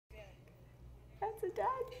It's a dog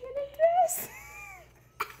in a dress.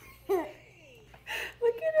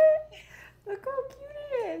 Look at it. Look how cute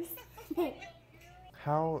it is.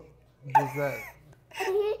 How does that...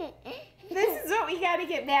 This is what we gotta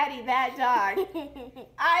get Maddie, that dog.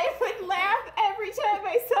 I would laugh every time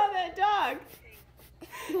I saw that dog.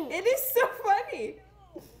 It is so funny.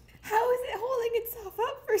 How is it holding itself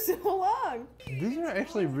up for so long? These are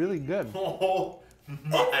actually really good. Oh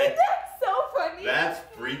my. Isn't that so funny? That's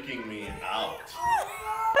freaking me out.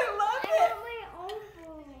 I love it.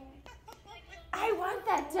 I want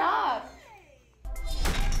that dog.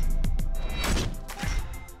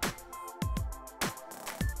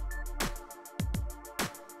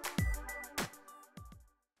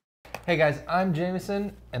 Hey guys, I'm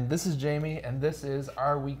Jameson, and this is Jamie, and this is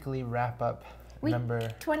our weekly wrap-up Week number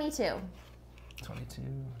 22. 22,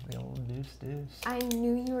 the old deuce. I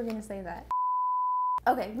knew you were gonna say that.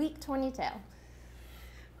 Okay, week 22.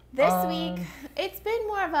 This week, it's been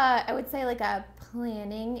more of a, I would say like a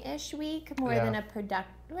planning-ish week, more than a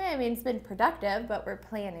I mean, it's been productive, but we're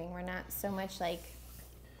planning. We're not so much like...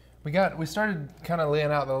 We started kind of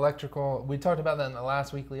laying out the electrical. We talked about that in the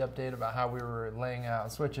last weekly update about how we were laying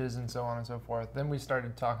out switches and so on and so forth. Then we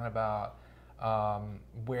started talking about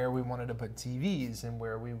where we wanted to put TVs and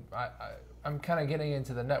where I'm kind of getting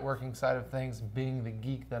into the networking side of things. Being the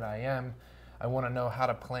geek that I am, I want to know how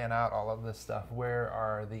to plan out all of this stuff. Where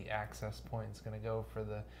are the access points going to go for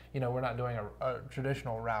the, we're not doing a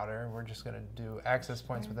traditional router. We're just going to do access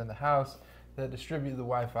points within the house that distribute the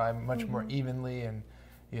Wi-Fi much more evenly, and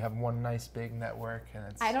you have one nice big network, and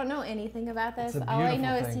it's... I don't know anything about this. It's a All I beautiful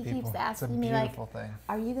know is thing, he keeps people. asking me like, thing.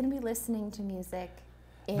 are you going to be listening to music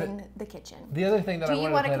in the kitchen? The other thing that Do I you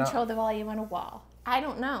wanted want to to plan control out, the volume on a wall? I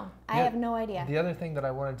don't know. I have no idea. The other thing that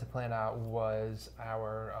I wanted to plan out was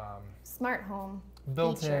our Smart home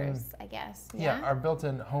built-in features, I guess. Yeah, our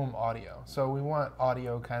built-in home audio. So we want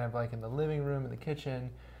audio kind of like in the living room, in the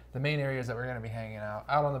kitchen, the main areas that we're going to be hanging out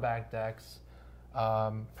on the back decks.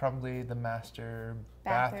 Probably the master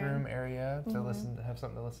bathroom area to have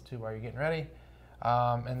something to listen to while you're getting ready,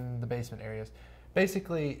 and the basement areas.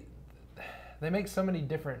 Basically, they make so many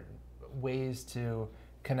different ways to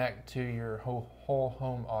connect to your whole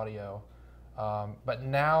home audio, but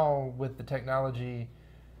now with the technology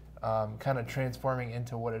kind of transforming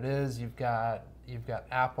into what it is, you've got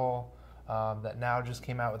Apple that now just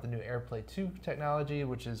came out with the new AirPlay 2 technology,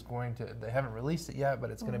 which is they haven't released it yet, but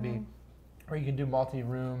it's going to be where you can do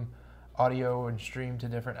multi-room audio and stream to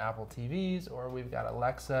different Apple TVs, or we've got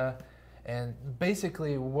Alexa, and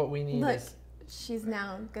basically what we need is... She's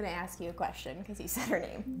now going to ask you a question because you said her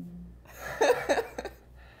name.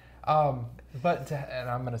 And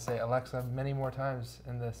I'm going to say Alexa many more times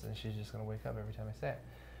in this, and she's just going to wake up every time I say it.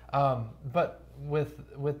 But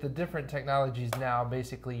with the different technologies now,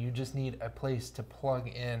 basically you just need a place to plug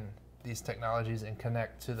in these technologies and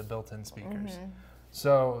connect to the built-in speakers.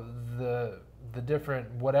 So the different,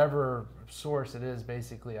 whatever source it is,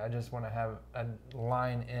 basically, I just want to have a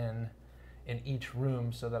line in each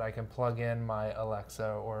room so that I can plug in my Alexa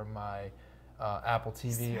or my Apple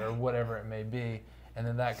TV or whatever it may be, and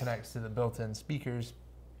then that connects to the built-in speakers.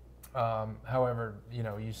 However,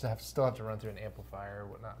 you still have to run through an amplifier or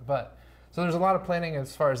whatnot. But so there's a lot of planning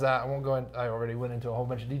as far as that. I already went into a whole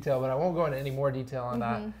bunch of detail, but I won't go into any more detail on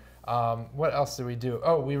that. What else did we do?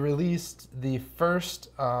 Oh, we released the first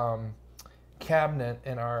cabinet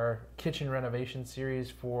in our kitchen renovation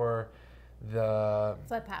series for the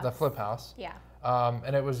Flip House. Yeah.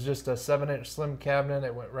 And it was just a 7-inch slim cabinet.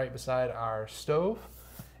 It went right beside our stove,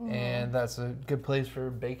 and that's a good place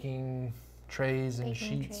for baking trays and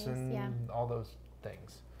sheets and all those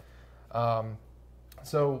things.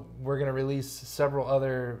 So we're going to release several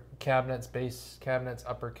other cabinets, base cabinets,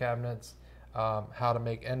 upper cabinets. How to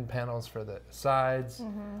make end panels for the sides,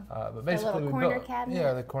 but basically we built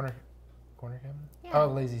the corner cabinet. Yeah. Oh,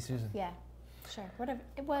 Lazy Susan. Yeah, sure. Whatever.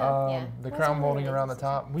 It was. The crown molding around the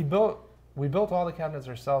top. We built all the cabinets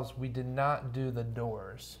ourselves. We did not do the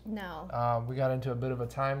doors. No. We got into a bit of a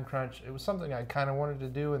time crunch. It was something I kind of wanted to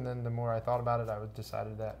do, and then the more I thought about it, I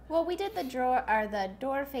decided that. Well, we did the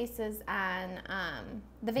door faces on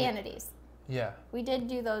the vanities. Yeah. We did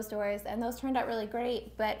do those doors, and those turned out really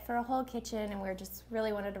great, but for a whole kitchen, and we just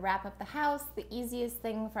really wanted to wrap up the house, the easiest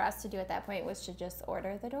thing for us to do at that point was to just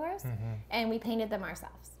order the doors, and we painted them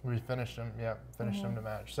ourselves. We finished them, them to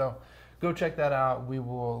match. So go check that out. We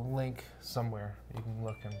will link somewhere. You can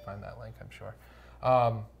look and find that link, I'm sure.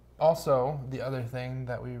 Also, the other thing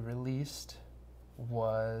that we released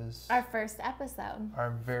was... our first episode.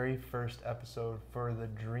 Our very first episode for the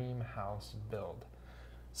Dream House build.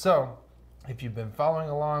 So... if you've been following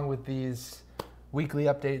along with these weekly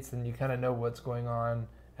updates, and you kind of know what's going on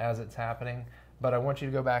as it's happening. But I want you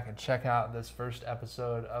to go back and check out this first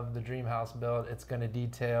episode of the Dream House build. It's going to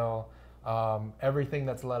detail everything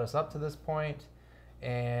that's led us up to this point,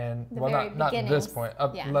 and not this point,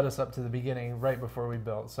 led us up to the beginning, right before we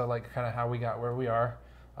built. So like kind of how we got where we are.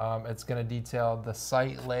 It's going to detail the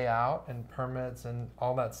site layout and permits and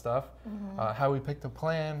all that stuff, how we picked the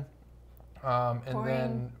plan, and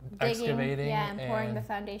then excavating and pouring the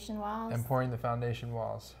foundation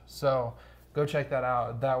walls. So go check that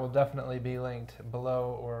out. That will definitely be linked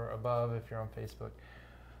below or above if you're on Facebook.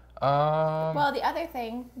 Well, the other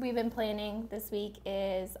thing we've been planning this week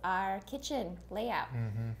is our kitchen layout.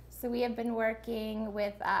 So we have been working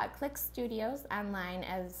with Click Studios online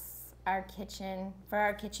as our kitchen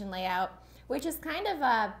layout, which is kind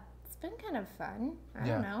of it's been kind of fun. I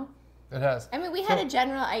don't know. It has. I mean, we had a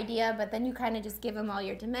general idea, but then you kind of just give them all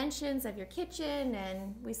your dimensions of your kitchen,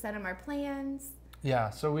 and we sent them our plans. Yeah,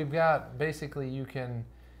 so we've got basically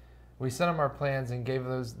we sent him our plans and gave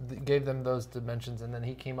them those dimensions, and then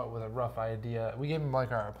he came up with a rough idea. We gave him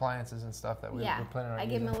like our appliances and stuff that we were planning on using. I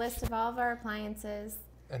gave him a list of all of our appliances.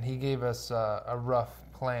 And he gave us a rough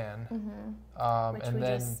plan. And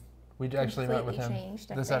then we actually met with him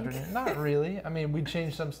this afternoon. Not really. I mean, we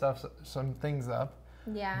changed some things up.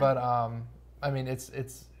 Yeah. But I mean,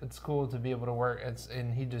 it's cool to be able to work.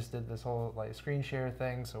 And he just did this whole like screen share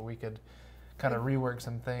thing, so we could kind of rework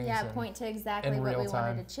some things. Yeah, point to exactly what we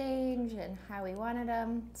wanted to change and how we wanted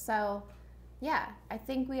them. So, yeah, I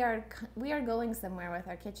think we are going somewhere with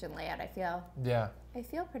our kitchen layout. I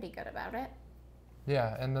feel pretty good about it.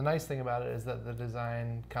 Yeah, and the nice thing about it is that the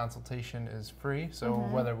design consultation is free. So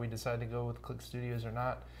whether we decide to go with Click Studios or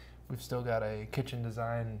not, we've still got a kitchen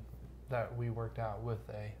design that we worked out with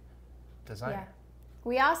a designer. Yeah.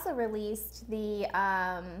 We also released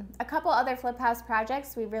a couple other Flip House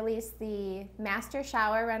projects. We released the master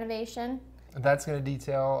shower renovation. That's going to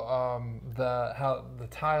detail how the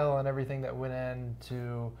tile and everything that went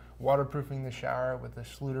into waterproofing the shower with the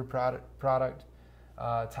Schluter product,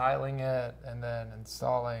 tiling it, and then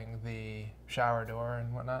installing the shower door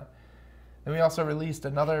and whatnot. Then we also released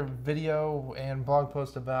another video and blog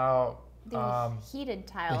post about the heated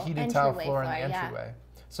tile floor in the entryway. Yeah.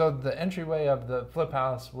 So the entryway of the Flip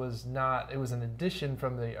House was it was an addition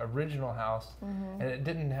from the original house, and it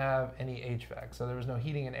didn't have any HVAC, so there was no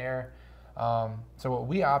heating and air. So what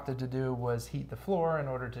we opted to do was heat the floor in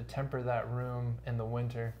order to temper that room in the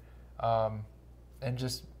winter, and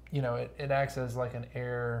just, it acts as like an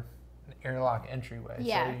airlock entryway.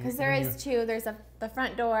 Yeah, because there is two. There's the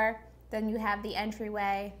front door, then you have the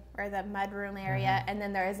entryway or the mudroom area, and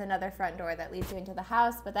then there is another front door that leads you into the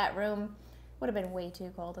house, but that room would have been way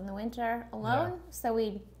too cold in the winter alone, so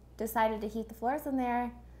we decided to heat the floors in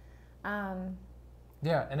there.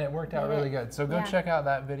 Yeah, and it worked out really good. So go check out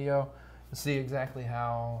that video to see exactly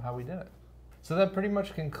how we did it. So that pretty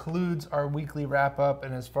much concludes our weekly wrap up,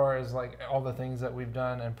 and as far as like all the things that we've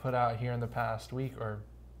done and put out here in the past week, or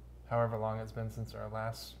however long it's been since our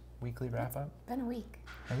last weekly wrap up. It's been a week.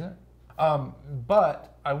 Has it?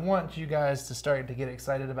 But I want you guys to start to get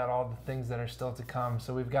excited about all the things that are still to come.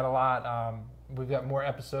 So we've got a lot. We've got more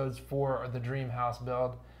episodes for the Dream House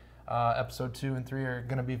build. Episode 2 and 3 are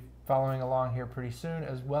going to be following along here pretty soon,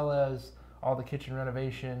 as well as all the kitchen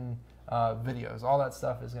renovation videos. All that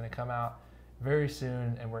stuff is going to come out very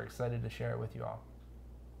soon, and we're excited to share it with you all.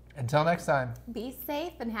 Until next time. Be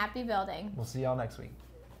safe and happy building. We'll see y'all next week.